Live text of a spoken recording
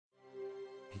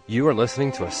You are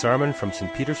listening to a sermon from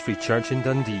St. Peter's Free Church in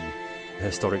Dundee, the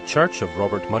historic church of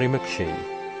Robert Murray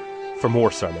McCheyne. For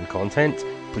more sermon content,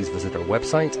 please visit our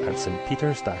website at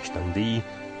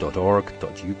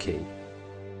stpeters-dundee.org.uk.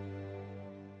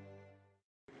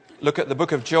 Look at the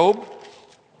book of Job.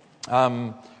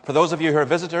 For those of you who are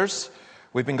visitors,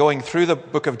 we've been going through the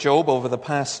book of Job over the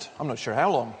past, I'm not sure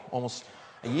how long, almost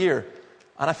a year.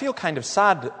 And I feel kind of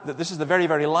sad that this is the very,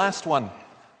 very last one.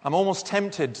 I'm almost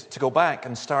tempted to go back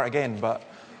and start again, but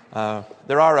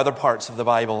there are other parts of the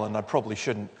Bible, and I probably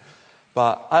shouldn't.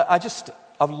 But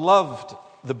I've loved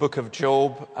the book of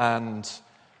Job, and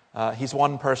he's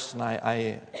one person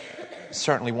I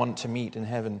certainly want to meet in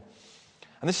heaven.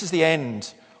 And this is the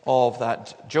end of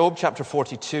that. Job chapter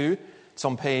 42, it's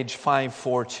on page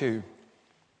 542.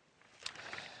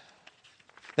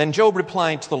 Then Job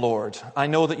replied to the Lord, "I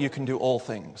know that you can do all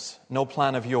things. No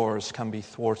plan of yours can be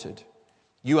thwarted.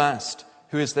 You asked,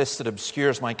 'Who is this that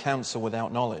obscures my counsel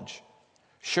without knowledge?'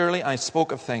 Surely I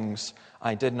spoke of things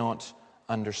I did not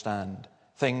understand,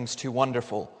 things too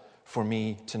wonderful for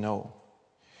me to know.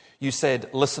 You said,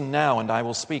 'Listen now, and I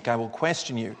will speak. I will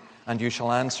question you, and you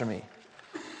shall answer me.'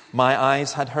 My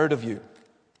eyes had heard of you,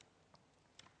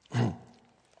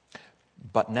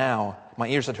 my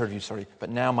ears had heard of you, but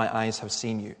now my eyes have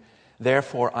seen you.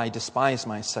 Therefore I despise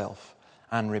myself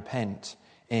and repent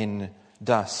in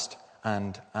dust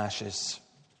and ashes."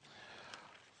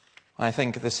 I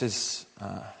think this is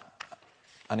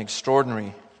an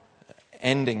extraordinary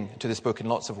ending to this book in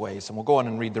lots of ways, and we'll go on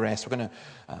and read the rest. We're going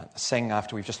to sing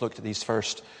after we've just looked at these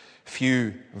first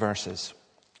few verses.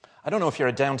 I don't know if you're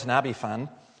a Downton Abbey fan,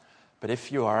 but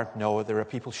if you are, no, there are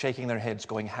people shaking their heads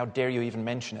going, "How dare you even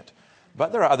mention it?"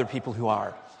 But there are other people who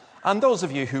are. And those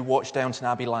of you who watched Downton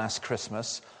Abbey last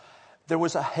Christmas, there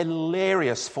was a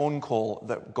hilarious phone call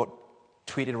that got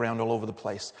tweeted around all over the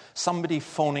place. Somebody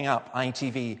phoning up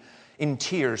ITV in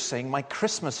tears saying, "My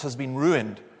Christmas has been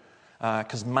ruined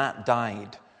because Matt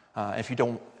died." If you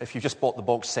just bought the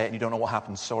box set and you don't know what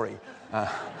happened, sorry.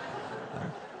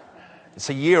 It's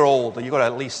a year old, and you've got to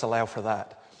at least allow for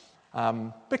that.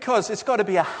 Because it's got to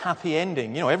be a happy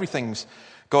ending. You know, everything's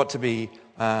got to be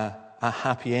a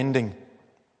happy ending.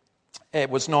 It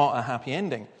was not a happy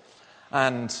ending.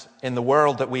 And in the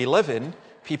world that we live in,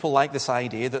 people like this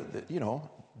idea that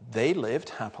they lived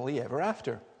happily ever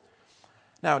after.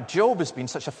 Now, Job has been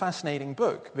such a fascinating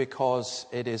book because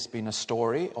it has been a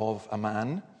story of a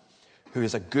man who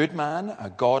is a good man,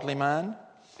 a godly man,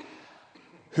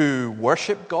 who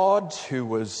worshipped God, who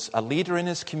was a leader in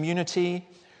his community,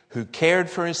 who cared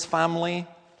for his family,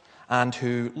 and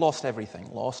who lost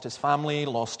everything. Lost his family,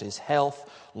 lost his health,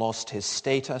 lost his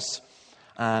status.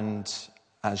 And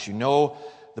as you know,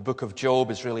 the book of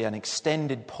Job is really an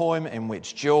extended poem in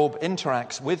which Job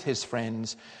interacts with his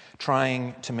friends,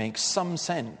 trying to make some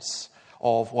sense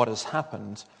of what has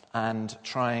happened and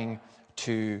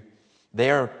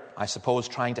they're, I suppose,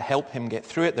 trying to help him get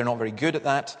through it. They're not very good at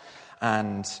that,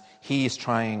 and he's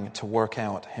trying to work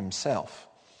out himself.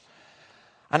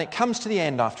 And it comes to the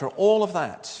end after all of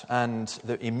that, and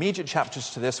the immediate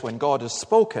chapters to this, when God has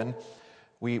spoken,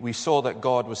 we saw that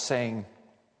God was saying,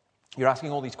 "You're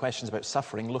asking all these questions about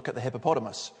suffering, look at the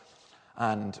hippopotamus."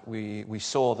 And we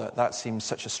saw that seems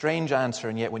such a strange answer,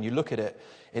 and yet when you look at it,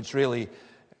 it's really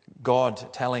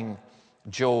God telling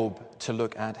Job to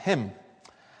look at him.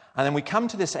 And then we come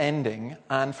to this ending,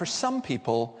 and for some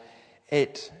people,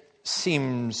 it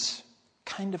seems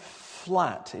kind of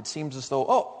flat. It seems as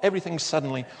though, everything's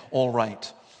suddenly all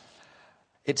right.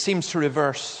 It seems to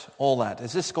reverse all that.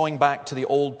 Is this going back to the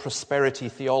old prosperity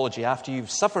theology? After you've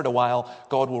suffered a while,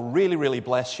 God will really, really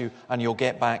bless you, and you'll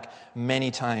get back many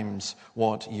times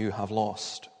what you have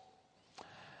lost.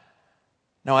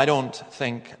 Now, I don't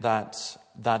think that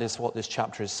is what this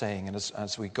chapter is saying, and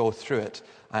as we go through it,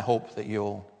 I hope that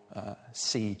you'll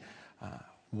see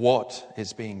what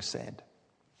is being said.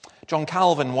 John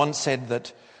Calvin once said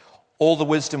that all the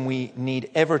wisdom we need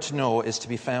ever to know is to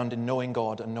be found in knowing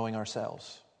God and knowing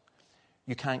ourselves.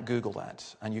 You can't Google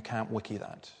that, and you can't wiki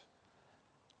that.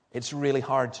 It's really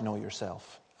hard to know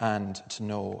yourself and to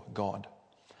know God.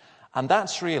 And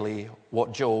that's really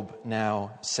what Job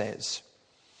now says.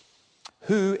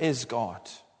 Who is God?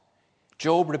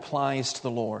 Job replies to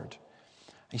the Lord.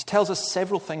 He tells us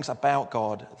several things about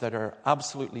God that are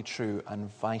absolutely true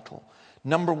and vital.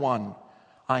 Number one,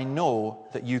 I know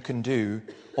that you can do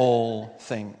all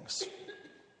things.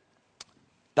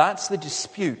 That's the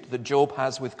dispute that Job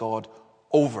has with God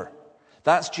over.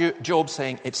 That's Job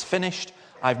saying, it's finished,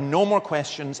 I've no more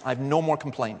questions, I've no more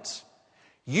complaints.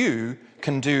 You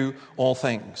can do all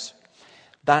things.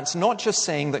 That's not just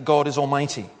saying that God is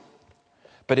almighty,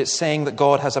 but it's saying that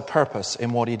God has a purpose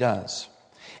in what he does.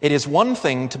 It is one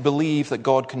thing to believe that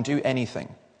God can do anything.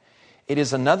 It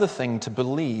is another thing to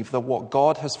believe that what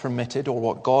God has permitted or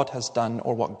what God has done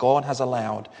or what God has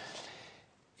allowed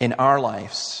in our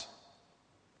lives,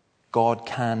 God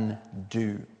can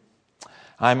do.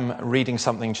 I'm reading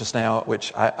something just now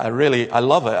which I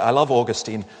love it. I love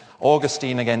Augustine.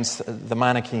 Augustine against the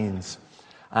Manichaeans.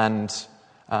 And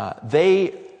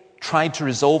they tried to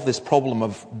resolve this problem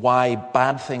of why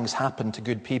bad things happen to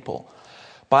good people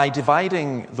by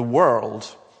dividing the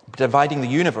world, dividing the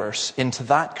universe into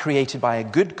that created by a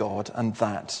good God and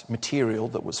that material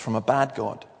that was from a bad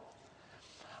God.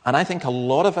 And I think a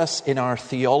lot of us in our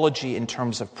theology in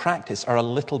terms of practice are a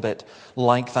little bit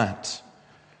like that.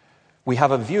 We have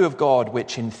a view of God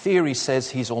which in theory says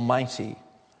he's almighty,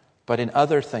 but in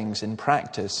other things, in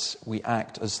practice, we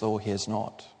act as though he is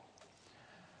not.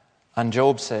 And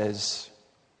Job says,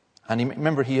 and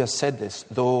remember he has said this,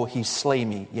 though he slay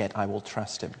me, yet I will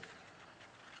trust him.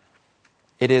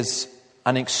 It is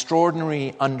an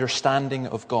extraordinary understanding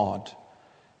of God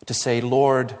to say,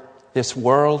 Lord, this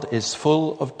world is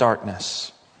full of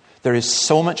darkness. There is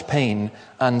so much pain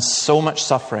and so much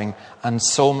suffering and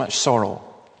so much sorrow.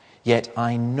 Yet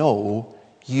I know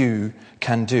you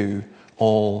can do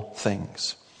all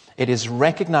things. It is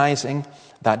recognizing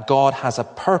that God has a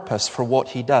purpose for what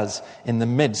he does in the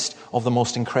midst of the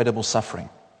most incredible suffering.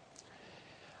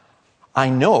 I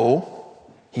know,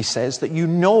 he says, that you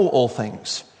know all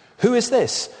things. Who is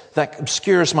this that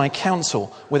obscures my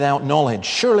counsel without knowledge?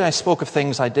 Surely I spoke of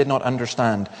things I did not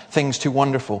understand, things too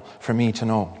wonderful for me to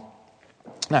know.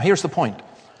 Now here's the point.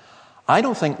 I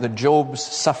don't think that Job's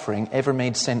suffering ever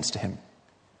made sense to him.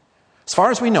 As far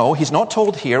as we know, he's not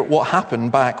told here what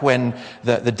happened back when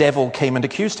the devil came and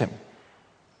accused him.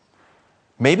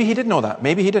 Maybe he did know that.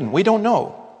 Maybe he didn't. We don't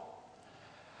know.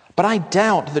 But I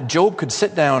doubt that Job could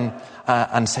sit down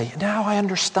and say, now I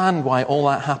understand why all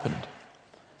that happened.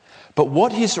 But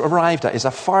what he's arrived at is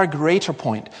a far greater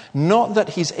point. Not that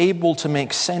he's able to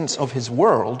make sense of his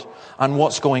world and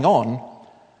what's going on,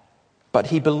 but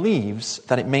he believes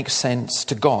that it makes sense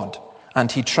to God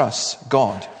and he trusts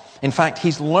God. In fact,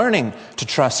 he's learning to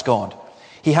trust God.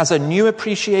 He has a new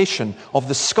appreciation of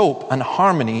the scope and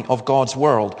harmony of God's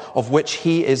world, of which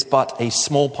he is but a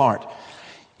small part.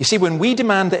 You see, when we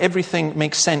demand that everything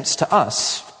makes sense to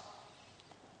us,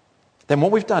 then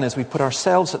what we've done is we've put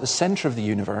ourselves at the center of the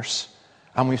universe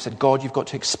and we've said, God, you've got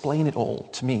to explain it all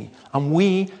to me. And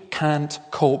we can't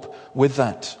cope with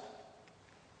that.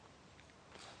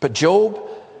 But Job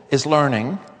is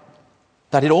learning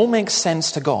that it all makes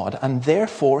sense to God, and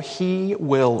therefore he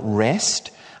will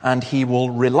rest and he will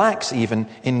relax even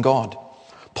in God.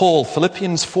 Paul,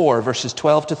 Philippians 4, verses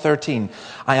 12 to 13.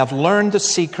 I have learned the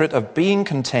secret of being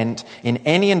content in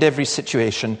any and every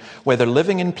situation, whether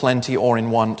living in plenty or in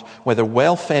want, whether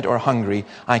well-fed or hungry,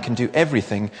 I can do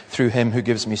everything through him who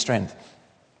gives me strength.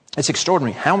 It's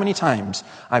extraordinary how many times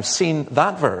I've seen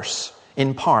that verse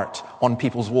in part on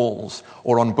people's walls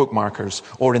or on bookmarkers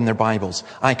or in their Bibles.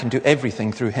 I can do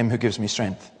everything through him who gives me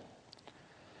strength.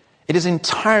 It is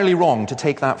entirely wrong to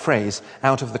take that phrase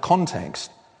out of the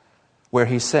context where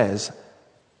he says,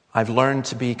 I've learned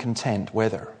to be content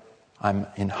whether I'm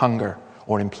in hunger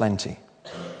or in plenty,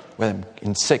 whether I'm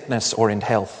in sickness or in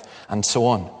health, and so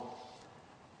on.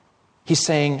 He's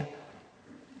saying,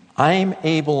 I'm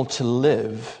able to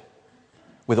live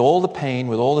with all the pain,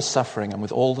 with all the suffering, and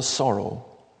with all the sorrow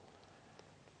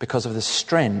because of the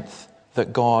strength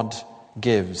that God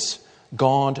gives.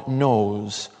 God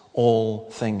knows all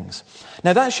things.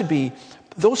 Now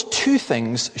those two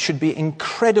things should be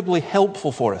incredibly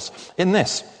helpful for us in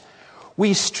this.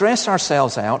 We stress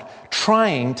ourselves out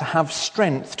trying to have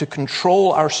strength to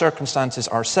control our circumstances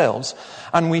ourselves,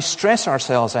 and we stress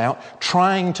ourselves out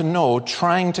trying to know,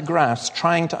 trying to grasp,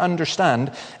 trying to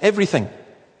understand everything.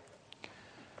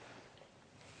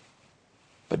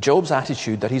 But Job's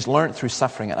attitude that he's learned through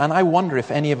suffering, and I wonder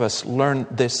if any of us can learn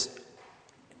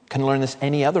this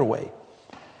any other way.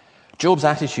 Job's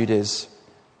attitude is,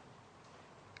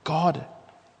 God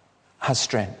has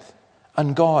strength,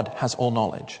 and God has all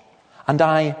knowledge, and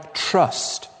I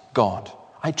trust God.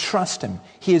 I trust him.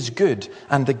 He is good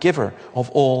and the giver of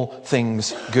all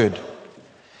things good.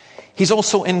 He's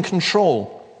also in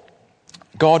control.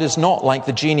 God is not like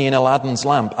the genie in Aladdin's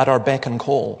lamp at our beck and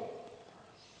call.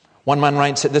 One man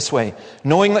writes it this way: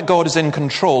 knowing that God is in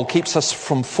control keeps us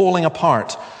from falling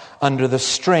apart under the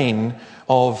strain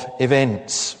of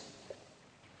events.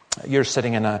 You're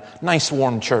sitting in a nice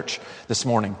warm church this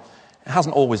morning. It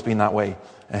hasn't always been that way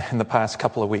in the past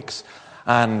couple of weeks.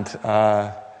 And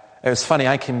It was funny,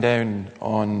 I came down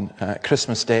on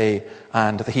Christmas Day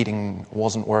and the heating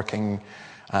wasn't working,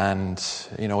 and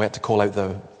we had to call out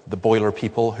the boiler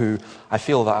people, who I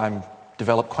feel that I'm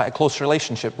developed quite a close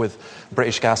relationship with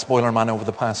British Gas Boilerman over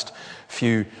the past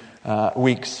few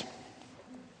weeks.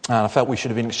 And I felt we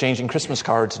should have been exchanging Christmas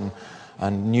cards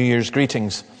and New Year's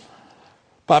greetings.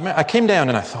 But I came down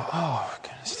and I thought, oh,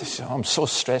 goodness, I'm so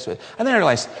stressed with it. And then I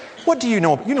realized, what do you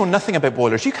know? You know nothing about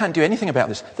boilers. You can't do anything about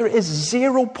this. There is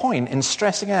 0 point in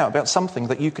stressing out about something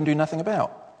that you can do nothing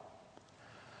about.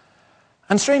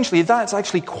 And strangely, that's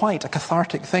actually quite a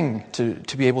cathartic thing to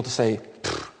be able to say,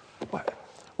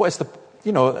 what is the,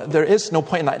 there is no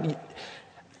point in that.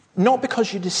 Not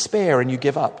because you despair and you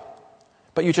give up,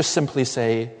 but you just simply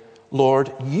say,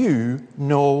 Lord, you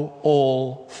know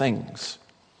all things.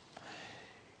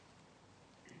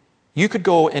 You could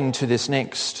go into this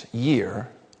next year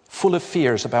full of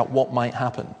fears about what might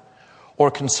happen, or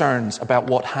concerns about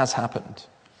what has happened.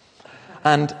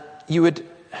 And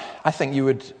I think you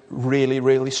would really,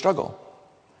 really struggle.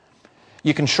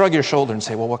 You can shrug your shoulder and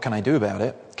say, well, what can I do about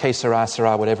it? Que sera,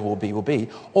 sera, whatever will be, will be.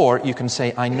 Or you can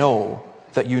say, I know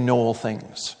that you know all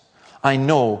things. I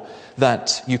know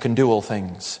that you can do all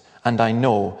things. And I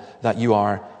know that you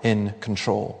are in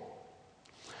control.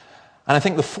 And I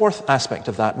think the fourth aspect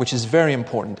of that, which is very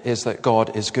important, is that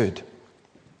God is good.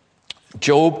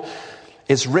 Job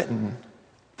is written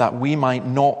that we might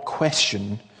not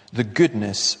question the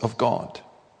goodness of God.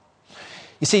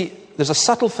 You see, there's a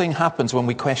subtle thing happens when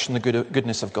we question the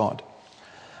goodness of God.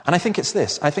 And I think it's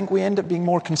this. I think we end up being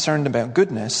more concerned about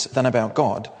goodness than about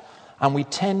God. And we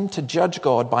tend to judge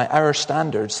God by our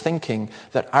standards, thinking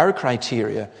that our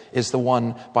criteria is the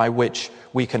one by which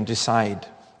we can decide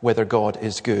whether God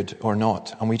is good or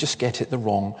not. And we just get it the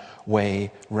wrong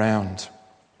way round.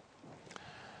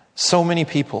 So many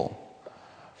people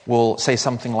will say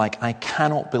something like, I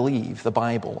cannot believe the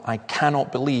Bible, I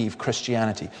cannot believe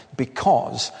Christianity,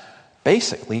 because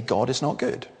basically God is not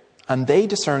good. And they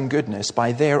discern goodness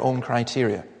by their own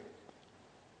criteria.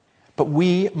 But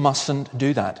we mustn't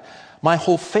do that. My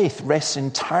whole faith rests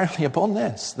entirely upon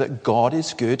this, that God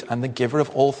is good and the giver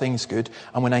of all things good.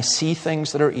 And when I see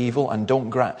things that are evil and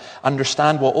don't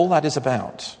understand what all that is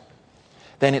about,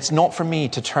 then it's not for me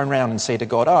to turn around and say to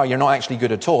God, oh, you're not actually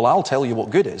good at all. I'll tell you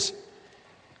what good is.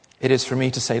 It is for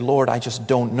me to say, Lord, I just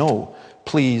don't know.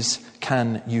 Please,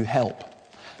 can you help?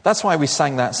 That's why we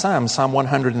sang that psalm, Psalm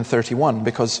 131,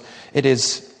 because it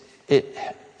is the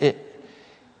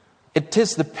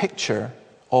picture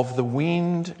of the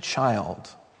weaned child,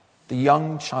 the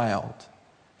young child,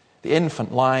 the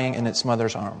infant lying in its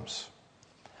mother's arms.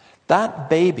 That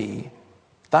baby,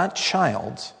 that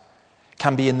child,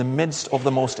 can be in the midst of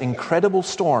the most incredible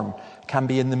storm, can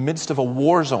be in the midst of a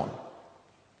war zone,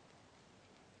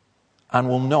 and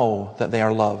will know that they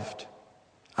are loved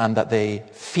and that they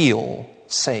feel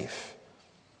safe.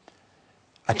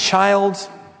 A child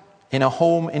in a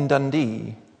home in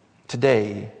Dundee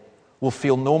today will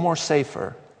feel no more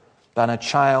safer than a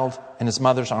child in his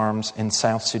mother's arms in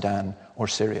South Sudan or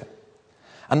Syria.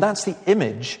 And that's the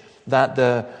image that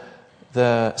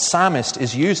the psalmist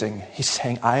is using. He's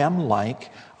saying, I am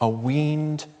like a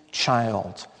weaned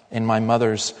child in my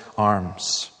mother's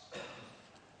arms.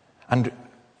 And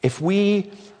if we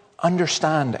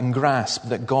understand and grasp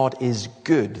that God is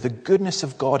good, the goodness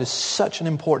of God is such an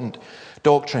important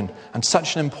doctrine and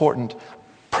such an important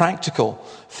practical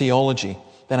theology,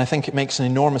 then I think it makes an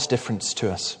enormous difference to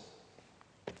us.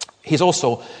 He's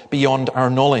also beyond our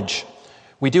knowledge.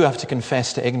 We do have to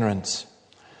confess to ignorance.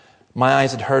 My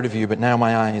eyes had heard of you, but now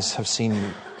my eyes have seen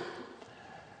you.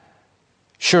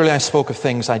 Surely I spoke of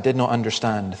things I did not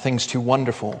understand, things too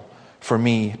wonderful for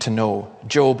me to know.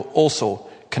 Job also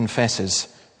confesses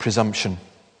presumption.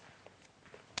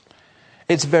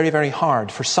 It's very, very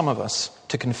hard for some of us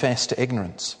to confess to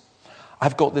ignorance.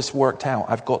 I've got this worked out.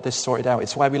 I've got this sorted out.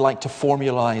 It's why we like to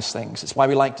formalize things. It's why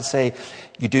we like to say,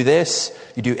 you do this,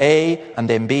 you do A, and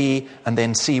then B, and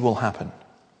then C will happen.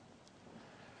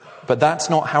 But that's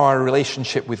not how our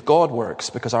relationship with God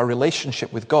works, because our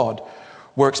relationship with God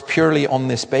works purely on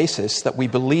this basis that we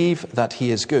believe that He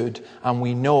is good, and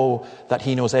we know that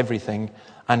He knows everything,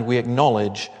 and we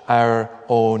acknowledge our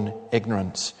own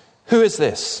ignorance. Who is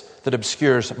this that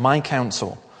obscures my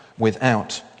counsel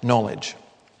without knowledge?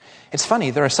 It's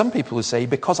funny, there are some people who say,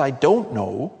 because I don't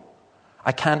know,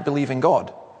 I can't believe in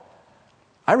God.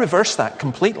 I reverse that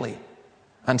completely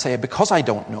and say, because I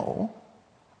don't know,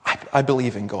 I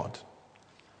believe in God.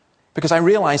 Because I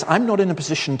realize I'm not in a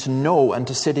position to know and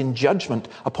to sit in judgment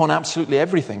upon absolutely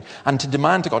everything and to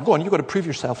demand to God, go on, you've got to prove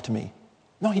yourself to me.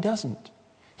 No, He doesn't.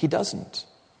 He doesn't.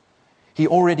 He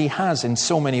already has in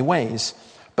so many ways.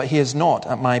 but he is not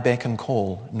at my beck and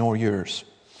call, nor yours.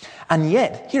 And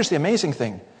yet, here's the amazing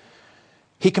thing.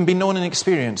 He can be known and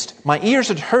experienced. My ears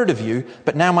had heard of you,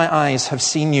 but now my eyes have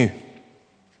seen you.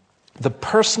 The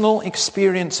personal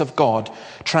experience of God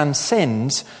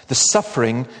transcends the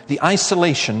suffering, the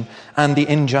isolation, and the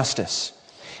injustice.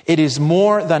 It is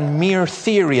more than mere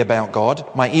theory about God.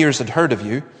 My ears had heard of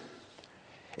you.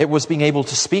 It was being able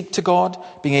to speak to God,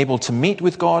 being able to meet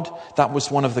with God. That was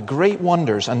one of the great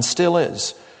wonders, and still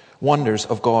is, wonders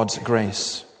of God's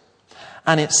grace.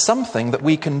 And it's something that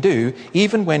we can do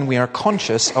even when we are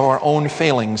conscious of our own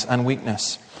failings and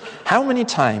weakness. How many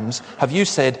times have you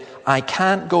said, I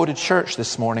can't go to church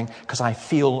this morning because I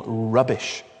feel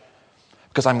rubbish?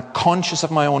 Because I'm conscious of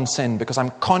my own sin, because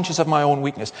I'm conscious of my own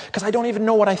weakness, because I don't even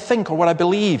know what I think or what I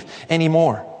believe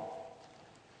anymore.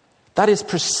 That is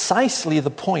precisely the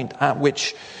point at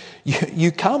which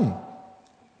you come.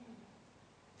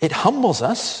 It humbles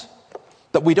us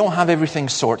that we don't have everything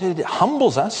sorted. It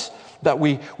humbles us that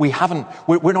we're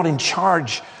not in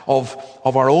charge of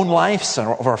our own lives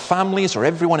or of our families or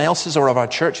everyone else's or of our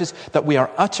churches, that we are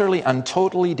utterly and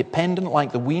totally dependent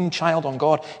like the weaned child on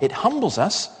God. It humbles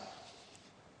us,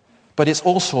 but it's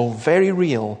also very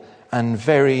real and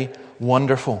very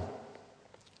wonderful.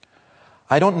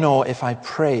 I don't know if I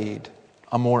prayed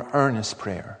a more earnest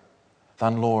prayer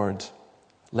than, Lord,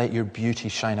 let your beauty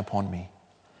shine upon me.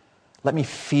 Let me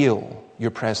feel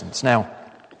your presence. Now,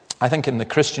 I think in the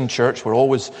Christian church, we're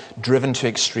always driven to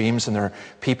extremes, and there are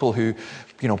people who,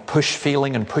 push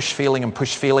feeling and push feeling and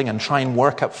push feeling and try and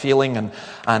work up feeling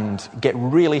and get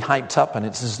really hyped up, and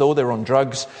it's as though they're on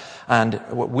drugs. And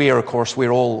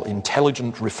we're all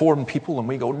intelligent, reformed people, and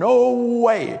we go, no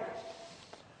way.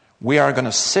 We are going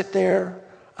to sit there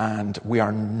and we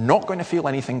are not going to feel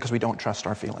anything because we don't trust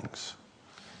our feelings.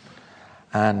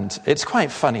 And it's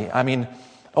quite funny. I mean,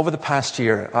 over the past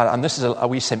year, and this is a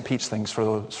wee St. Pete's things for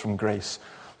those from Grace,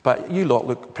 but you lot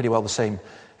look pretty well the same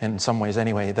in some ways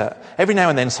anyway, that every now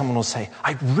and then someone will say,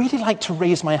 I'd really like to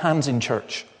raise my hands in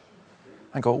church.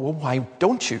 I go, well, why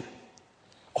don't you?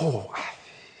 Oh,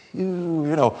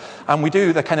 and we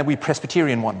do the kind of wee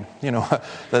Presbyterian one,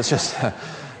 that's just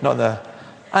not the...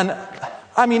 And,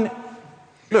 I mean,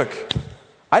 look,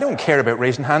 I don't care about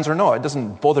raising hands or not. It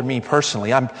doesn't bother me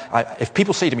personally. If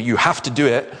people say to me, you have to do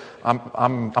it,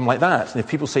 I'm like that. And if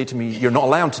people say to me, you're not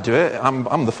allowed to do it,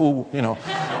 I'm the fool,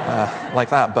 like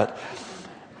that. But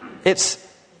it's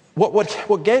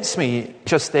what gets me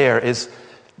just there is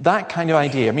that kind of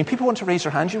idea. I mean, people want to raise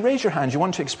their hands. You raise your hands. You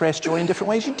want to express joy in different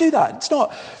ways. You do that.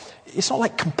 It's not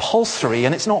like compulsory,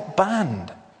 and it's not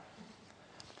banned.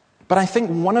 But I think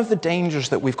one of the dangers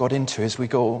that we've got into is we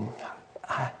go,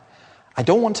 I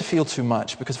don't want to feel too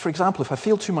much, because, for example, if I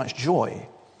feel too much joy,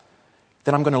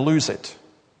 then I'm going to lose it.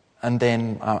 And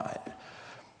then,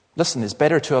 listen, it's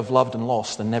better to have loved and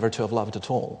lost than never to have loved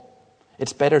at all.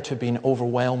 It's better to have been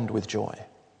overwhelmed with joy.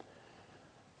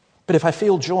 But if I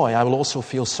feel joy, I will also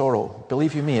feel sorrow.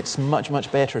 Believe you me, it's much,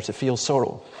 much better to feel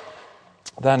sorrow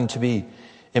than to be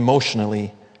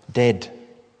emotionally dead.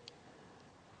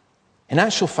 In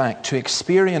actual fact, to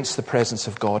experience the presence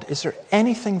of God, is there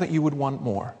anything that you would want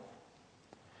more?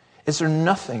 Is there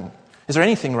anything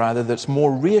that's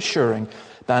more reassuring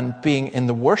than being in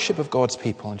the worship of God's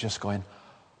people and just going,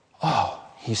 oh,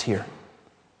 he's here.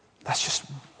 That's just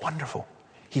wonderful.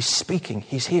 He's speaking.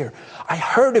 He's here. I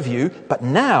heard of you, but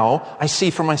now I see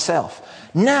for myself.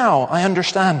 Now I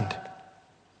understand.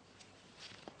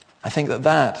 I think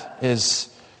that is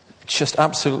just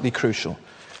absolutely crucial.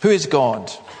 Who is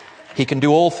God? He can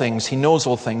do all things. He knows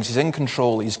all things. He's in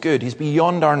control. He's good. He's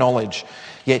beyond our knowledge.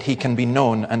 Yet he can be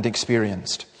known and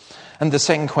experienced. And the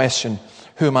second question,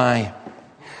 who am I?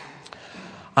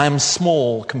 I am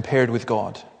small compared with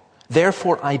God.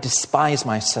 Therefore I despise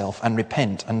myself and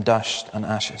repent and dust and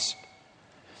ashes.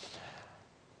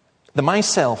 The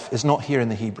myself is not here in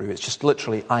the Hebrew. It's just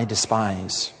literally, I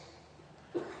despise.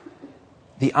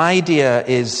 The idea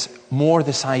is more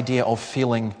this idea of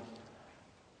feeling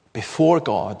before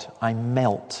God, I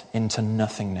melt into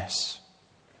nothingness.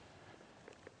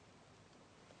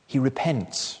 He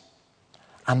repents.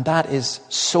 And that is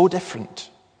so different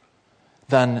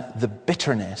than the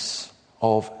bitterness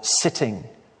of sitting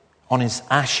on his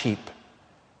ash heap,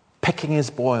 picking his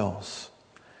boils,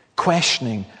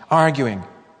 questioning, arguing.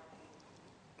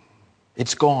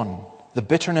 It's gone. The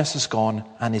bitterness is gone,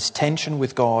 and his tension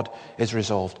with God is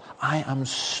resolved. I am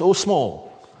so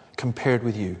small compared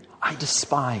with you. I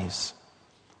despise.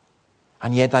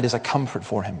 And yet that is a comfort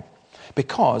for him,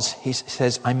 because he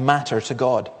says, I matter to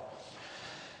God.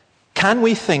 Can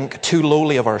we think too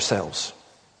lowly of ourselves?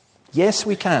 Yes,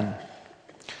 we can.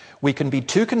 We can be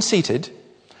too conceited,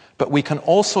 but we can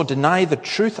also deny the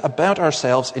truth about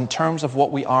ourselves in terms of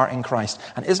what we are in Christ.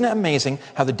 And isn't it amazing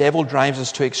how the devil drives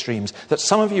us to extremes? That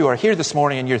some of you are here this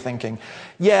morning and you're thinking,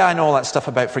 yeah, I know all that stuff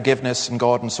about forgiveness and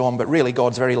God and so on, but really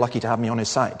God's very lucky to have me on his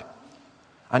side.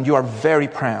 And you are very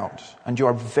proud and you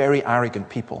are very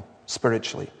arrogant people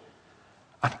spiritually.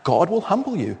 And God will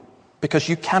humble you because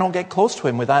you cannot get close to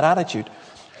him with that attitude.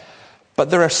 But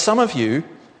there are some of you,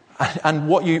 and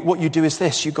what you do is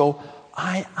this. You go,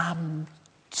 I am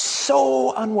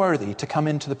so unworthy to come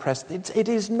into the presence. It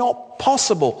is not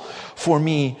possible for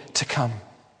me to come.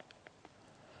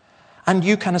 And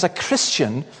you can, as a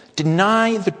Christian,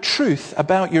 deny the truth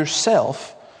about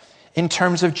yourself in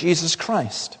terms of Jesus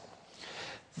Christ.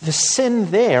 The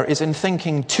sin there is in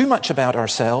thinking too much about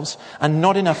ourselves and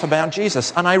not enough about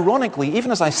Jesus. And ironically,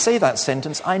 even as I say that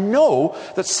sentence, I know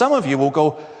that some of you will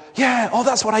go, yeah, oh,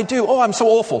 that's what I do. Oh, I'm so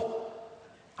awful.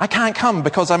 I can't come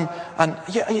because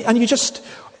and you just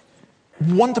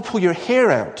want to pull your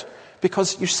hair out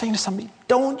because you're saying to somebody,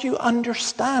 don't you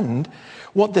understand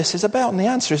what this is about? And the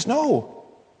answer is no.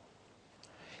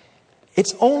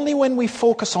 It's only when we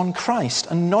focus on Christ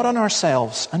and not on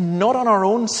ourselves and not on our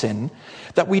own sin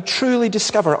that we truly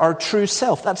discover our true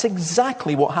self. That's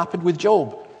exactly what happened with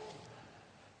Job.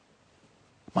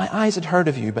 My ears had heard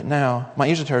of you, but now my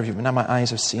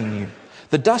eyes have seen you.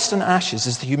 The dust and ashes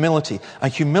is the humility, a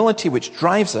humility which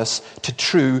drives us to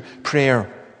true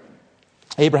prayer.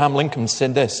 Abraham Lincoln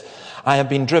said this, I have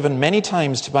been driven many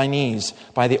times to my knees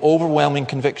by the overwhelming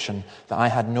conviction that I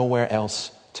had nowhere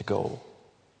else to go.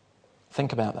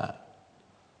 Think about that.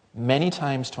 Many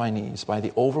times to my knees by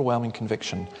the overwhelming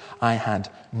conviction I had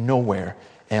nowhere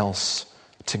else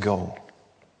to go.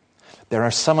 There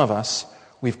are some of us,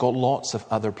 we've got lots of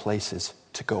other places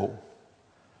to go.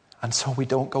 And so we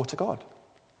don't go to God.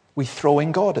 We throw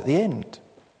in God at the end.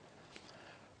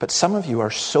 But some of you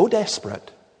are so desperate.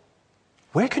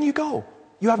 Where can you go?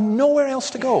 You have nowhere else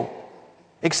to go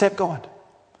except God.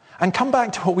 And come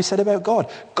back to what we said about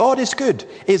God. God is good.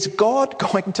 Is God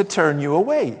going to turn you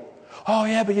away? Oh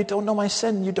yeah, but you don't know my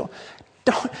sin. You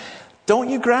don't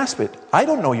you grasp it? I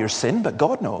don't know your sin, but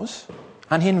God knows.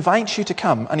 And he invites you to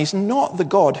come. And he's not the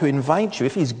God who invites you.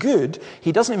 If he's good,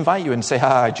 he doesn't invite you and say,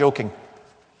 joking.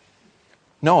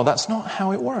 No, that's not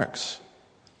how it works.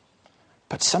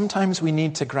 But sometimes we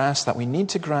need to grasp that. We need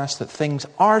to grasp that things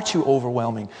are too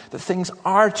overwhelming, that things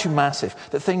are too massive,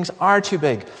 that things are too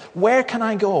big. Where can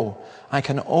I go? I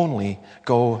can only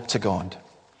go to God.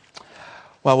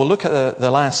 Well, we'll look at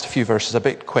the last few verses a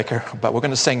bit quicker, but we're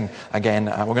going to sing again.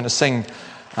 We're going to sing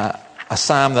a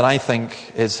psalm that I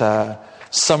think is a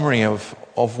summary of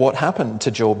what happened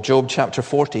to Job. Job chapter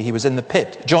 40, he was in the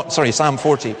pit. Psalm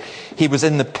 40, he was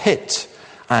in the pit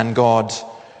and God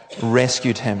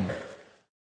rescued him.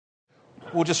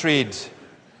 We'll just read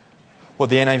what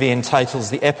the NIV entitles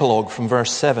the epilogue from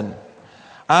verse 7.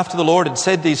 After the Lord had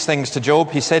said these things to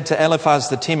Job, he said to Eliphaz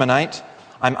the Temanite,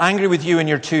 I'm angry with you and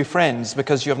your two friends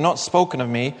because you have not spoken of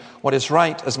me what is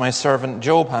right as my servant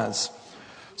Job has.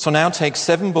 So now take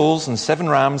 7 bulls and 7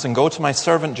 rams and go to my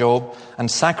servant Job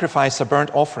and sacrifice a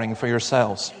burnt offering for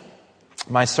yourselves.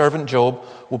 My servant Job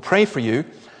will pray for you,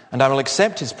 and I will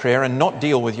accept his prayer and not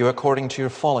deal with you according to your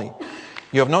folly.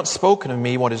 You have not spoken of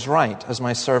me what is right, as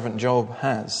my servant Job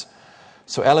has.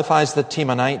 So Eliphaz the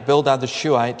Temanite, Bildad the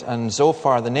Shuhite, and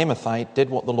Zophar the Naamathite did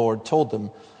what the Lord told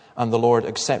them, and the Lord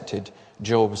accepted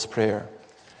Job's prayer.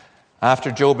 After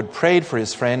Job had prayed for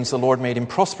his friends, the Lord made him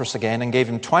prosperous again and gave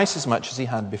him twice as much as he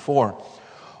had before.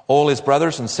 All his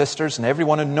brothers and sisters and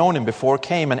everyone who had known him before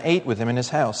came and ate with him in his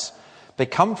house. They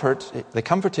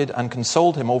comforted and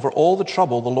consoled him over all the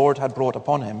trouble the Lord had brought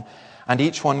upon him, and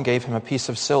each one gave him a piece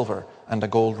of silver and a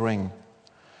gold ring.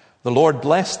 The Lord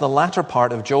blessed the latter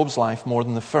part of Job's life more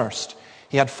than the first.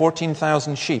 He had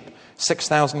 14,000 sheep,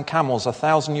 6,000 camels,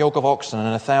 1,000 yoke of oxen,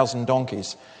 and 1,000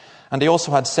 donkeys. And he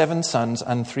also had 7 sons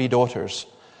and 3 daughters.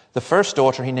 The first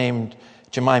daughter he named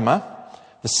Jemimah,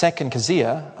 the second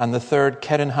Keziah, and the third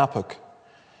Keren-Happuch.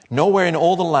 Nowhere in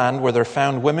all the land were there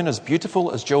found women as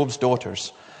beautiful as Job's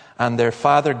daughters, and their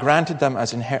father granted them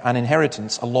as an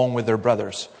inheritance along with their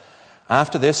brothers.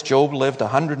 After this, Job lived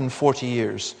 140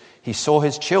 years. He saw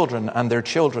his children and their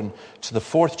children to the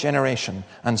 4th generation,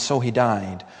 and so he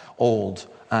died, old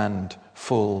and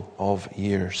full of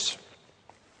years.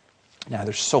 Now,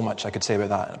 there's so much I could say about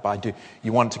that, but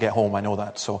you want to get home, I know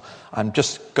that. So I'm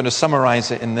just going to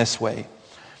summarize it in this way.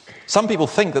 Some people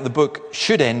think that the book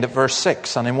should end at verse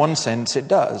 6, and in one sense it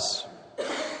does.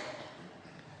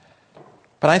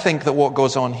 But I think that what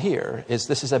goes on here is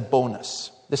this is a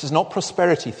bonus. This is not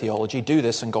prosperity theology, do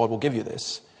this and God will give you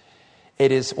this.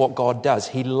 It is what God does.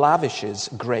 He lavishes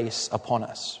grace upon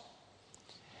us.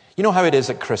 You know how it is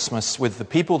at Christmas with the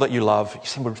people that you love. You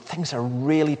say, well, things are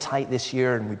really tight this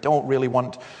year and we don't really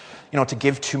want, to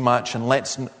give too much, and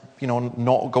let's,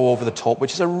 not go over the top,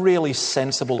 which is a really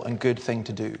sensible and good thing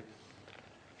to do.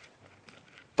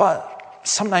 But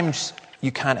sometimes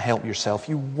you can't help yourself.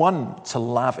 You want to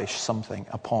lavish something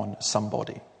upon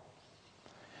somebody.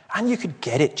 And you could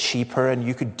get it cheaper and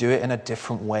you could do it in a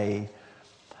different way.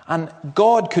 And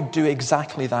God could do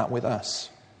exactly that with us.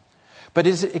 But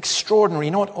it is extraordinary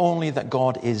not only that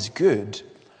God is good,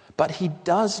 but he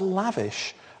does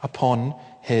lavish upon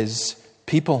his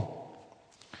people.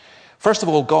 First of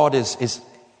all, God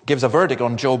gives a verdict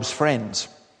on Job's friends.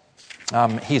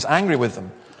 He's angry with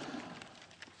them.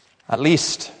 At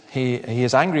least he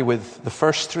is angry with the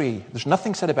first three. There's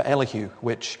nothing said about Elihu,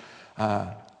 which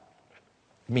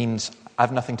means I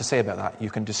have nothing to say about that. You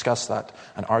can discuss that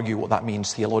and argue what that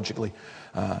means theologically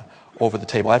over the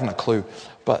table. I haven't a clue.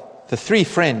 But the three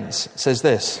friends says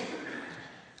this.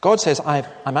 God says,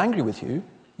 I'm angry with you.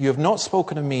 You have not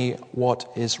spoken to me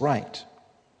what is right.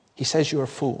 He says you are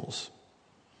fools.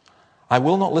 I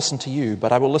will not listen to you,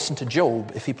 but I will listen to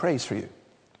Job if he prays for you.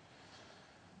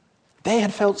 They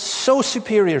had felt so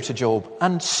superior to Job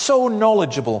and so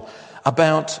knowledgeable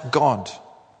about God.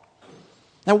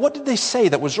 Now, what did they say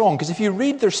that was wrong? Because if you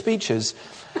read their speeches,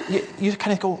 you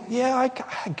kind of go, yeah, I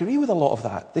agree with a lot of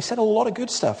that. They said a lot of good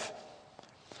stuff.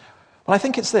 Well, I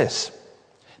think it's this.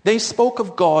 They spoke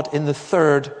of God in the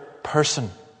third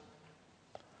person.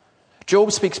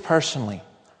 Job speaks personally.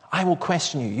 I will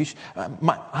question you.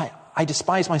 I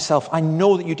despise myself. I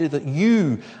know that you did that.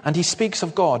 And he speaks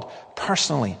of God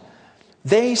personally.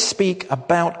 They speak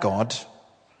about God.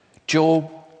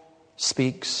 Job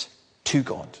speaks to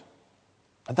God.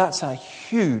 And that's a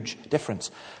huge difference.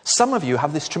 Some of you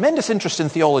have this tremendous interest in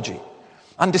theology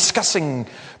and discussing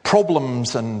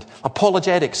problems and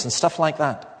apologetics and stuff like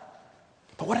that.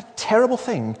 But what a terrible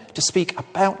thing to speak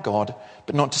about God,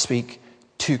 but not to speak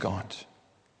to God.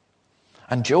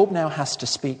 And Job now has to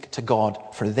speak to God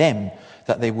for them,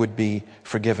 that they would be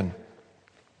forgiven.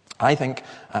 I think,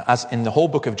 as in the whole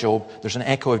book of Job, there's an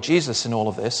echo of Jesus in all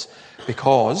of this,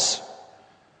 because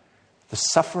the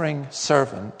suffering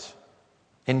servant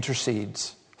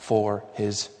intercedes for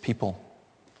his people.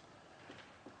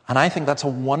 And I think that's a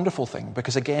wonderful thing,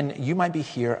 because again, you might be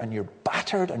here and you're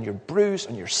battered and you're bruised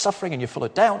and you're suffering and you're full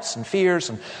of doubts and fears,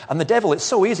 and the devil, it's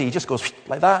so easy, he just goes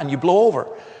like that and you blow over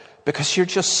because you're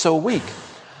just so weak.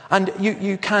 And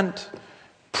you can't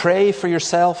pray for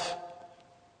yourself.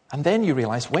 And then you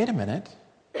realize, wait a minute,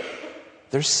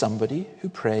 there's somebody who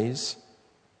prays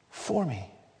for me.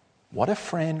 What a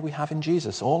friend we have in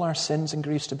Jesus, all our sins and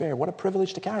griefs to bear. What a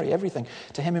privilege to carry everything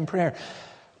to him in prayer.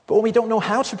 But when we don't know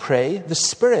how to pray, the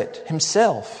Spirit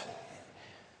himself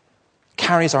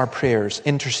carries our prayers,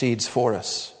 intercedes for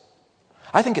us.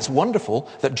 I think it's wonderful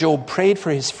that Job prayed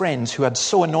for his friends who had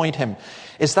so annoyed him.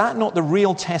 Is that not the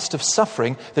real test of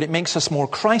suffering, that it makes us more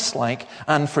Christ-like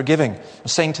and forgiving? I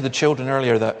was saying to the children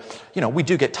earlier that, we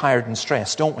do get tired and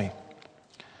stressed, don't we?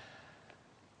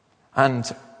 And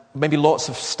maybe lots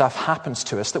of stuff happens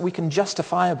to us that we can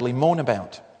justifiably moan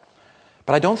about.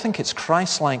 But I don't think it's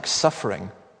Christ-like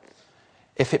suffering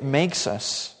if it makes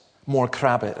us more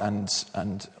crabbit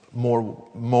and more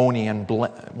moany and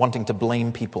wanting to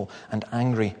blame people and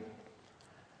angry.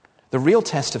 The real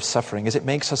test of suffering is it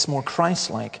makes us more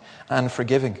Christ-like and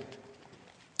forgiving.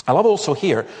 I love also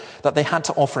here that they had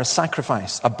to offer a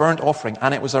sacrifice, a burnt offering,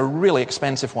 and it was a really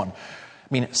expensive one.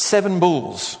 7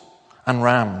 bulls and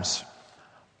rams.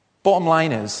 Bottom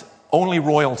line is, only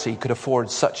royalty could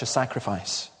afford such a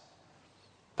sacrifice.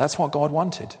 That's what God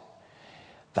wanted.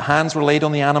 The hands were laid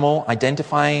on the animal,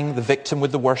 identifying the victim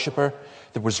with the worshipper.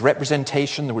 There was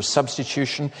representation, there was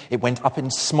substitution. It went up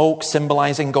in smoke,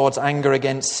 symbolizing God's anger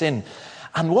against sin.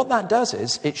 And what that does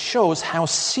is, it shows how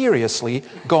seriously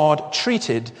God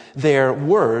treated their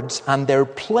words and their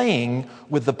playing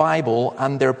with the Bible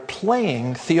and their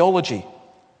playing theology.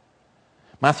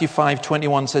 Matthew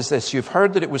 5:21 says this, "You've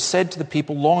heard that it was said to the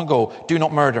people long ago, 'Do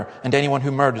not murder, and anyone who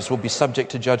murders will be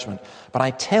subject to judgment.' But I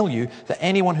tell you that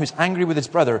anyone who's angry with his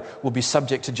brother will be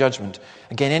subject to judgment.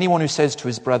 Again, anyone who says to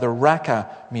his brother, 'Raka,'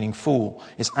 meaning fool,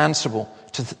 is answerable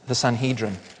to the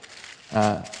Sanhedrin."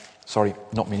 Sorry,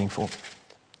 not meaning fool.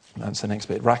 That's the next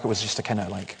bit. Raka was just a kind of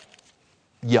like,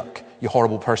 yuck, you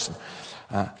horrible person.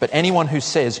 But anyone who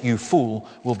says, "You fool,"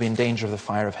 will be in danger of the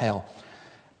fire of hell.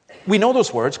 We know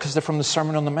those words because they're from the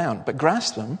Sermon on the Mount, but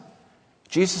grasp them.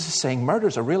 Jesus is saying murder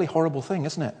is a really horrible thing,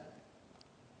 isn't it?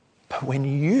 But when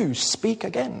you speak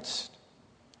against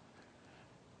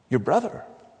your brother,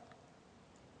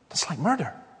 that's like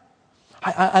murder.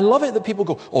 I love it that people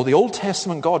go, oh, the Old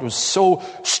Testament God was so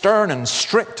stern and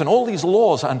strict and all these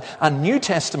laws, and New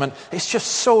Testament, it's just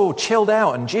so chilled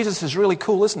out, and Jesus is really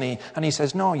cool, isn't he? And he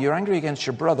says, no, you're angry against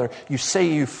your brother, you say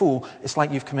you fool, it's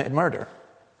like you've committed murder.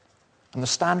 And the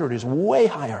standard is way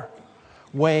higher,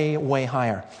 way, way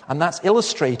higher. And that's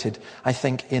illustrated, I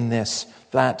think, in this,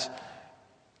 that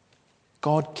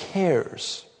God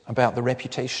cares about the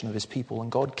reputation of his people,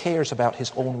 and God cares about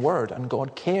his own word, and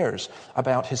God cares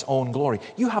about his own glory.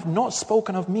 You have not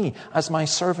spoken of me as my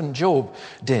servant Job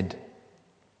did.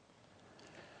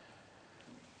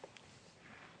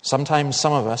 Sometimes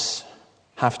some of us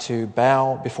have to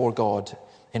bow before God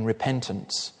in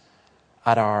repentance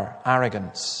at our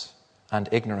arrogance and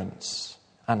ignorance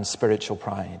and spiritual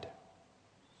pride.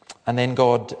 And then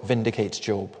God vindicates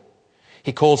Job.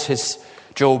 He calls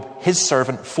Job, his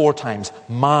servant, 4 times.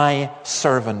 My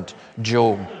servant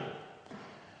Job.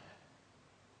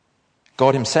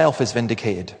 God himself is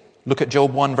vindicated. Look at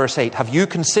Job 1 verse 8. Have you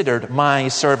considered my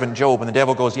servant Job? And the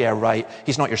devil goes, yeah, right.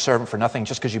 He's not your servant for nothing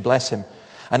just because you bless him.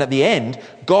 And at the end,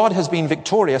 God has been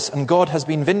victorious and God has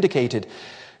been vindicated.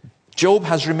 Job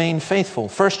has remained faithful.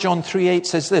 1 John 3:8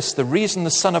 says this, the reason the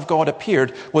Son of God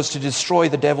appeared was to destroy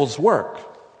the devil's work.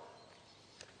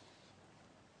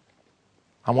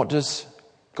 And what does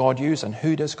God use, and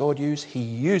who does God use? He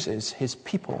uses his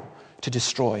people to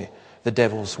destroy the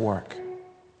devil's work.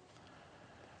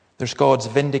 There's God's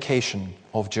vindication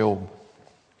of Job.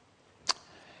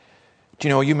 Do you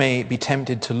know, you may be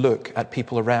tempted to look at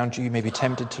people around you. You may be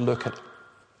tempted to look at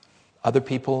other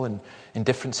people in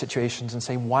different situations and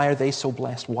say, why are they so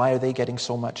blessed? Why are they getting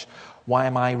so much? Why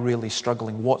am I really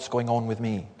struggling? What's going on with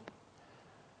me?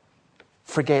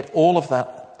 Forget all of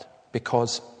that,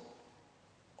 because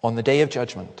on the day of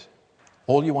judgment,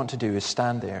 all you want to do is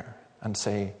stand there and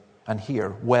say and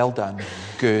hear, well done,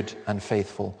 good and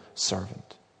faithful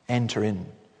servant. Enter in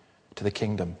to the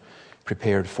kingdom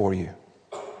prepared for you.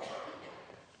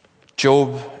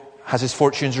 Job has his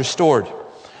fortunes restored.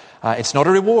 It's not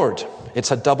a reward. It's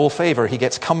a double favor. He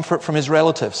gets comfort from his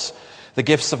relatives. The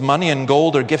gifts of money and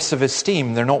gold are gifts of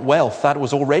esteem. They're not wealth. That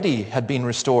had been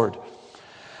restored.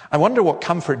 I wonder what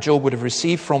comfort Job would have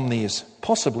received from these.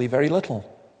 Possibly very little.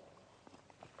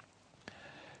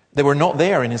 They were not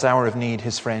there in his hour of need,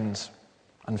 his friends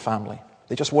and family.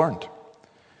 They just weren't.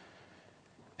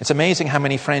 It's amazing how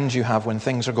many friends you have when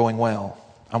things are going well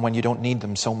and when you don't need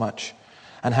them so much,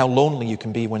 and how lonely you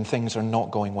can be when things are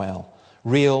not going well.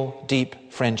 Real,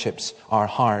 deep friendships are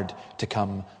hard to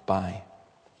come by.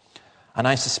 And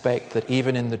I suspect that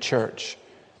even in the church,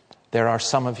 there are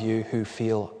some of you who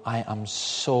feel, I am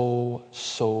so,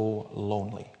 so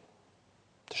lonely.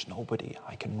 There's nobody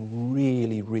I can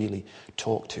really, really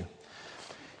talk to.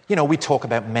 You know, we talk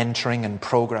about mentoring and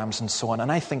programs and so on,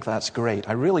 and I think that's great.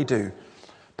 I really do.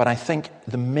 But I think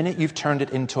the minute you've turned it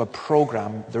into a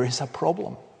program, there is a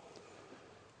problem.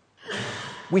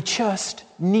 We just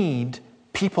need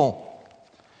people.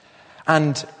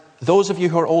 And those of you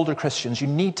who are older Christians, you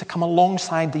need to come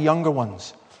alongside the younger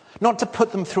ones. Not to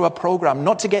put them through a program,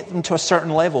 not to get them to a certain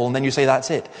level and then you say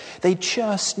that's it. They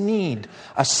just need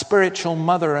a spiritual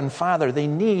mother and father. They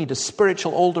need a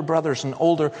spiritual older brothers and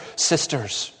older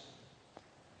sisters.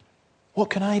 What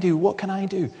can I do? What can I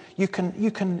do? You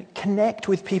can connect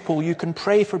with people. You can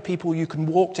pray for people. You can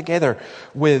walk together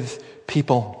with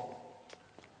people.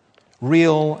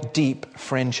 Real, deep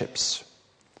friendships.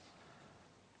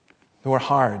 They were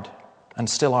hard and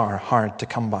still are hard to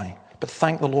come by. But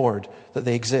thank the Lord that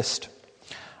they exist.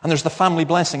 And there's the family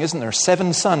blessing, isn't there?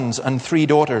 7 sons and 3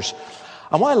 daughters.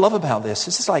 And what I love about this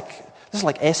is like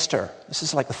Esther. This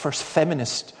is like the first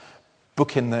feminist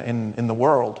book in the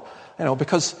world. You know,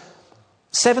 because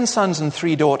 7 sons and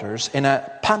 3 daughters in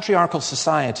a patriarchal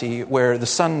society where the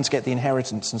sons get the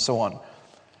inheritance and so on.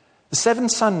 The 7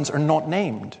 sons are not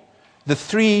named. The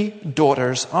 3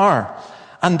 daughters are.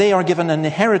 And they are given an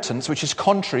inheritance which is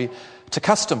contrary to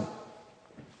custom.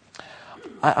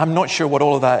 I'm not sure what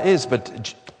all of that is,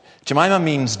 but Jemima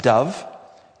means dove,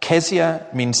 Kezia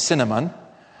means cinnamon,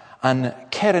 and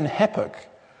Keren Happuch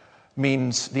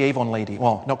means the Avon lady.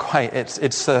 Well, not quite.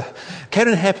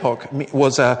 Keren Happuch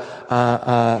was a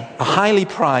highly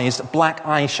prized black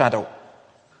eyeshadow.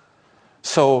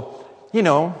 So, you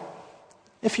know,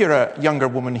 if you're a younger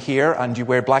woman here and you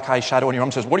wear black eyeshadow and your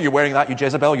mum says, what are you wearing that, you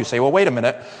Jezebel? You say, well, wait a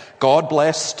minute. God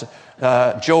blessed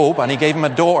Job and he gave him a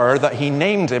daughter that he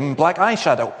named him black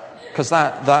eyeshadow. Because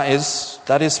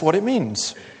that is what it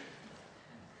means.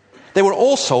 They were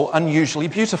also unusually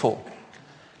beautiful.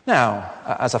 Now,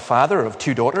 as a father of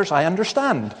 2 daughters, I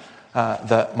understand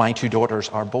that my 2 daughters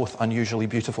are both unusually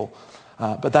beautiful.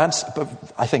 But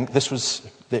I think this was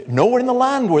nowhere in the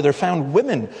land where there found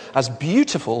women as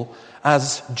beautiful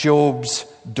as Job's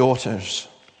daughters.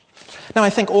 Now, I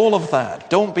think all of that,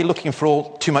 don't be looking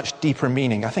for too much deeper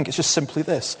meaning. I think it's just simply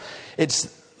this. It's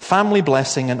family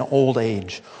blessing in old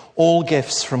age. All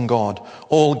gifts from God.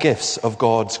 All gifts of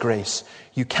God's grace.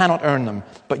 You cannot earn them,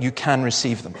 but you can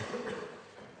receive them.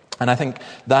 And I think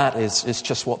that is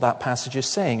just what that passage is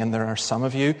saying. And there are some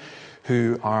of you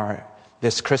who are,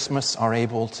 this Christmas, are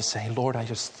able to say, Lord, I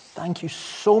just thank you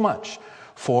so much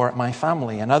for my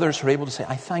family. And others who are able to say,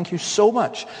 I thank you so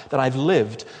much that I've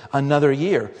lived another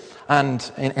year.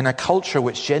 And in a culture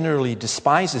which generally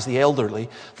despises the elderly,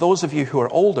 those of you who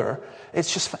are older,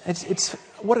 it's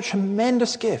what a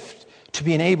tremendous gift to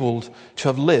be enabled to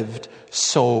have lived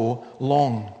so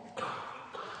long.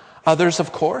 Others,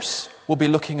 of course, will be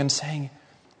looking and saying,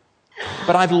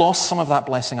 but I've lost some of that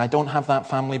blessing. I don't have that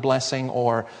family blessing,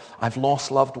 or I've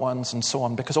lost loved ones and so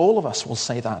on, because all of us will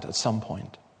say that at some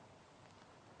point.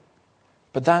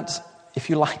 But that's, if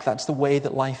you like, that's the way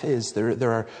that life is.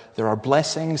 There are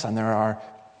blessings and there are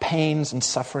pains and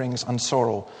sufferings and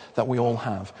sorrow that we all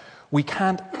have. We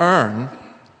can't earn,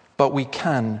 but we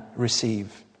can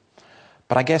receive.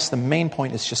 But I guess the main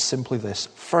point is just simply this.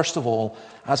 First of all,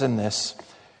 as in this,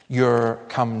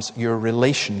 comes your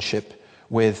relationship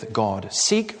with God.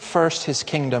 Seek first his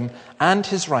kingdom and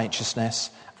his righteousness,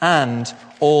 and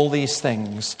all these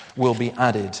things will be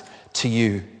added to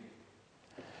you.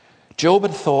 Job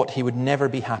had thought he would never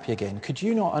be happy again. Could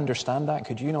you not understand that?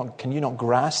 Can you not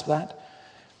grasp that?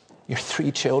 Your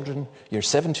 3 children, your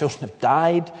 7 children have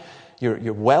died.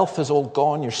 Your wealth is all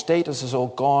gone. Your status is all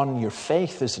gone. Your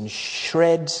faith is in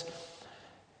shreds.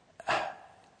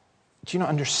 Do you not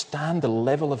understand the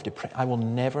level of depression? I will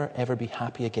never, ever be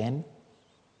happy again.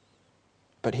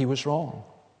 But he was wrong.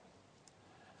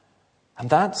 And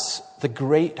that's the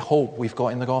great hope we've got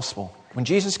in the gospel. When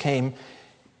Jesus came,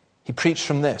 he preached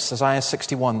from this, Isaiah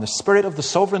 61, the Spirit of the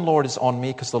Sovereign Lord is on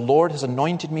me, because the Lord has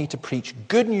anointed me to preach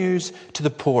good news to the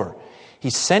poor.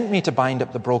 He sent me to bind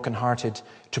up the brokenhearted,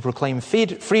 to proclaim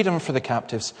freedom for the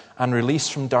captives and release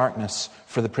from darkness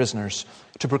for the prisoners,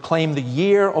 to proclaim the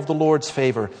year of the Lord's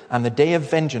favor and the day of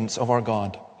vengeance of our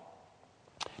God,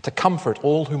 to comfort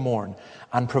all who mourn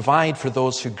and provide for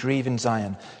those who grieve in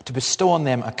Zion, to bestow on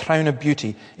them a crown of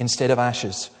beauty instead of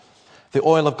ashes, the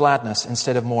oil of gladness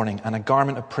instead of mourning, and a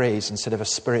garment of praise instead of a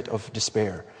spirit of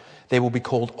despair. They will be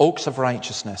called oaks of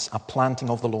righteousness, a planting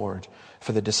of the Lord,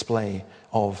 for the display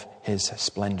of his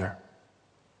splendor.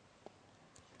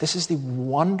 This is the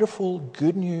wonderful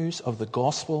good news of the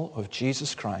gospel of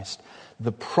Jesus Christ.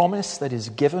 The promise that is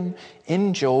given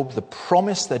in Job, the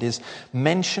promise that is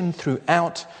mentioned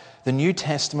throughout the New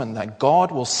Testament, that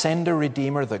God will send a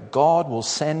Redeemer, that God will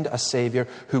send a Savior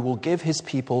who will give his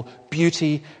people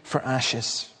beauty for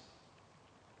ashes.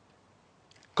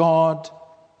 God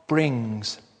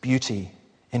brings beauty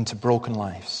into broken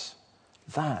lives.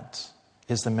 That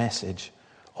is the message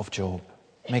of Job.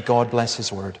 May God bless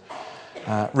his word.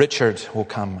 Richard will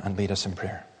come and lead us in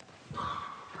prayer.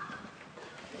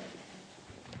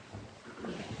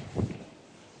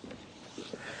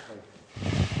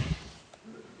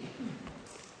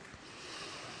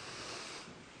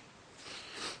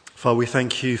 Father, we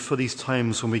thank you for these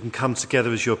times when we can come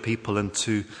together as your people and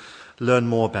to learn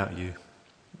more about you.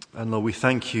 And Lord, we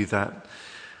thank you that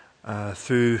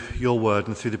through your word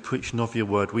and through the preaching of your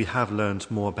word, we have learned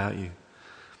more about you.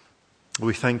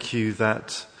 We thank you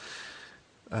that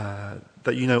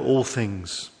you know all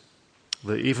things,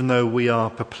 that even though we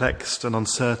are perplexed and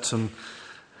uncertain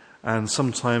and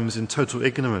sometimes in total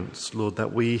ignorance, Lord,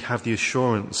 that we have the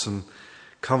assurance and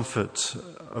comfort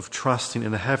of trusting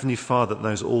in a heavenly Father that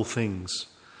knows all things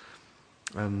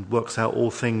and works out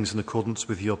all things in accordance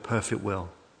with your perfect will.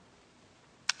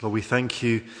 Lord, we thank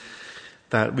you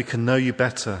that we can know you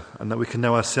better and that we can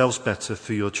know ourselves better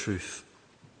through your truth.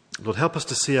 Lord, help us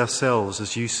to see ourselves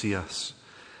as you see us,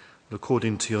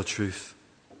 according to your truth.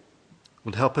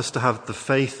 Lord, help us to have the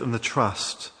faith and the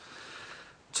trust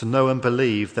to know and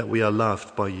believe that we are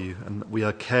loved by you and that we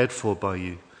are cared for by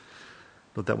you.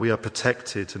 Lord, that we are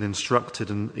protected and instructed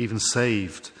and even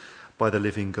saved by the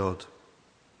living God.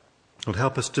 Lord,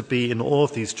 help us to be in awe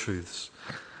of these truths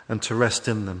and to rest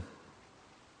in them.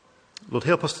 Lord,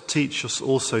 help us to teach us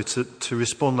also to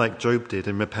respond like Job did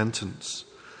in repentance.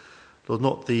 Lord,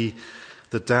 not the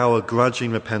dour,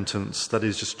 grudging repentance that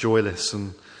is just joyless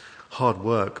and hard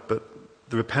work, but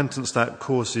the repentance that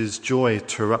causes joy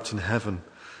to erupt in heaven,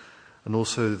 and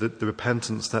also the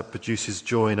repentance that produces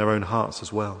joy in our own hearts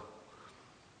as well.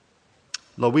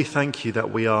 Lord, we thank you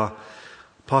that we are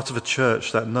part of a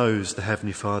church that knows the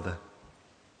Heavenly Father.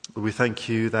 Lord, we thank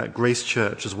you that Grace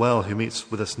Church as well, who meets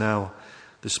with us now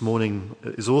this morning,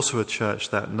 is also a church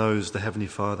that knows the Heavenly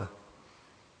Father.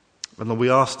 And Lord, we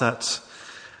ask that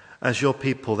as your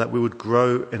people that we would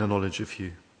grow in a knowledge of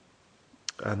you,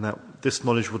 and that this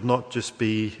knowledge would not just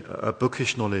be a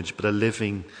bookish knowledge, but a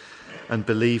living and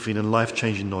believing and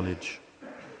life-changing knowledge.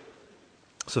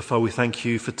 So, Father, we thank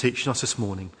you for teaching us this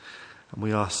morning, and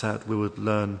we ask that we would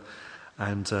learn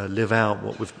and live out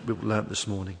what we've learnt this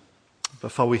morning.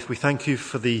 But, Father, we thank you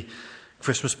for the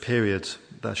Christmas period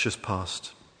that's just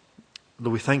passed.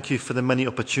 Lord, we thank you for the many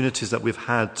opportunities that we've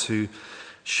had to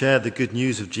share the good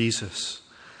news of Jesus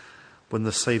when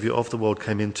the Saviour of the world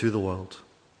came into the world.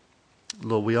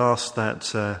 Lord, we ask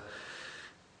that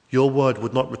your word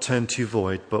would not return to you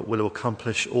void, but will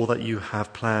accomplish all that you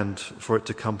have planned for it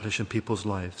to accomplish in people's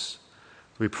lives.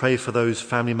 We pray for those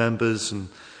family members and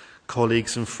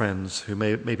colleagues and friends who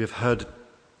maybe have heard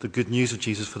the good news of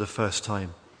Jesus for the first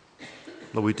time.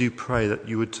 Lord, we do pray that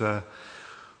you would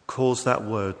cause that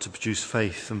word to produce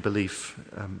faith and belief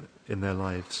in their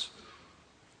lives.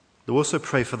 We also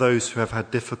pray for those who have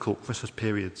had difficult Christmas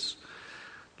periods.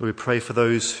 Lord, we pray for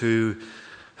those who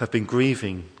have been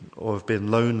grieving or have been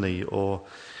lonely or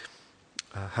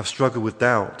have struggled with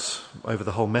doubt over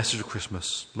the whole message of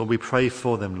Christmas. Lord, we pray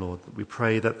for them, Lord. We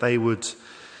pray that they would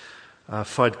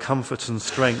find comfort and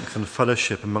strength and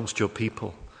fellowship amongst your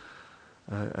people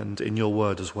and in your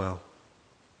word as well.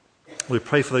 We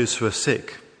pray for those who are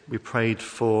sick. We prayed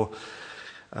for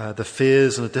the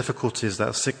fears and the difficulties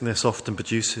that sickness often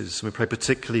produces. And we pray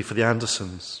particularly for the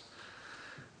Andersons.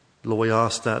 Lord, we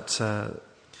ask that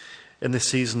in this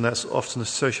season that's often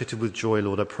associated with joy,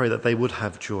 Lord, I pray that they would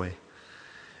have joy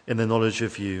in their knowledge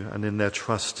of you and in their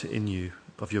trust in you,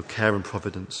 of your care and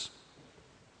providence.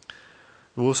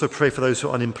 We also pray for those who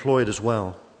are unemployed as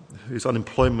well, whose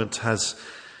unemployment has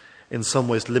in some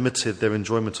ways limited their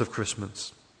enjoyment of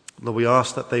Christmas. Lord, we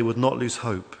ask that they would not lose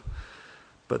hope,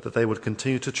 but that they would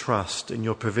continue to trust in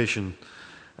your provision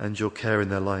and your care in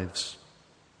their lives.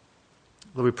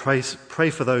 Lord, we pray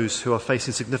for those who are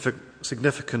facing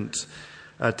significant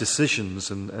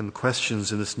decisions and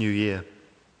questions in this new year.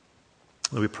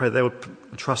 Lord, we pray they would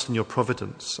trust in your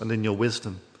providence and in your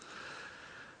wisdom,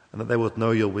 and that they would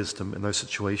know your wisdom in those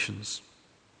situations.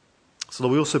 So,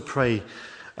 Lord, we also pray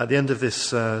at the end of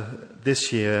this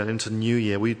year and into the new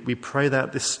year, we pray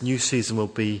that this new season will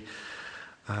be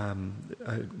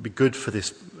good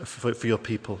for your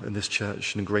people in this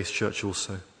church and in Grace Church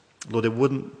also. Lord, it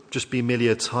wouldn't just be merely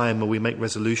a time where we make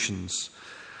resolutions,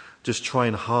 just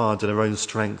trying hard in our own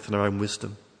strength and our own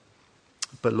wisdom.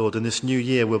 But Lord, in this new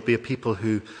year, we'll be a people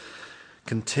who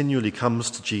continually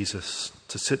comes to Jesus,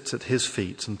 to sit at his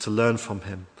feet and to learn from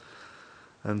him,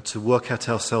 and to work out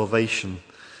our salvation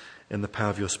in the power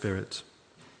of your Spirit.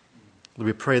 Lord,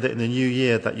 we pray that in the new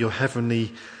year that your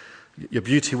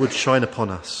beauty would shine upon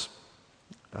us,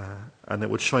 and it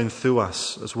would shine through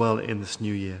us as well in this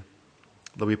new year.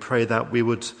 Lord, we pray that we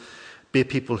would be a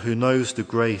people who knows the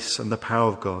grace and the power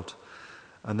of God,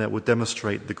 and that would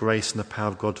demonstrate the grace and the power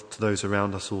of God to those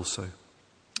around us also.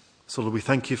 So, Lord, we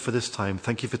thank you for this time.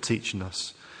 Thank you for teaching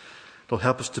us. Lord,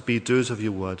 help us to be doers of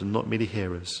your word and not merely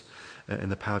hearers in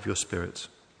the power of your Spirit.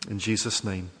 In Jesus'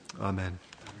 name, amen.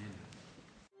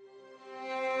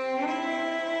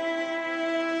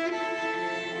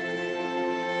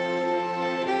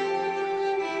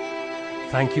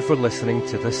 Thank you for listening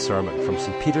to this sermon from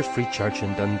St. Peter's Free Church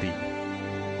in Dundee.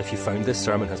 If you found this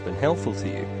sermon has been helpful to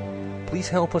you, please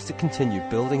help us to continue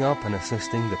building up and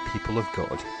assisting the people of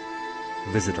God.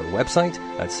 Visit our website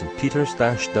at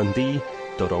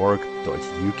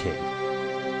stpeters-dundee.org.uk.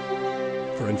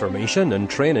 For information and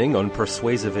training on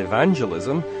persuasive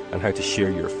evangelism and how to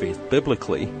share your faith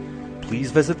biblically,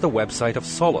 please visit the website of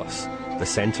Solas, the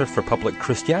Centre for Public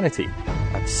Christianity,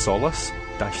 at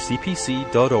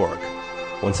solas-cpc.org.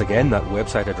 Once again, that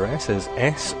website address is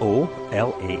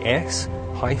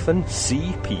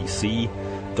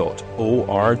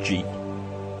solas-cpc.org.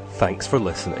 Thanks for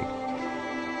listening.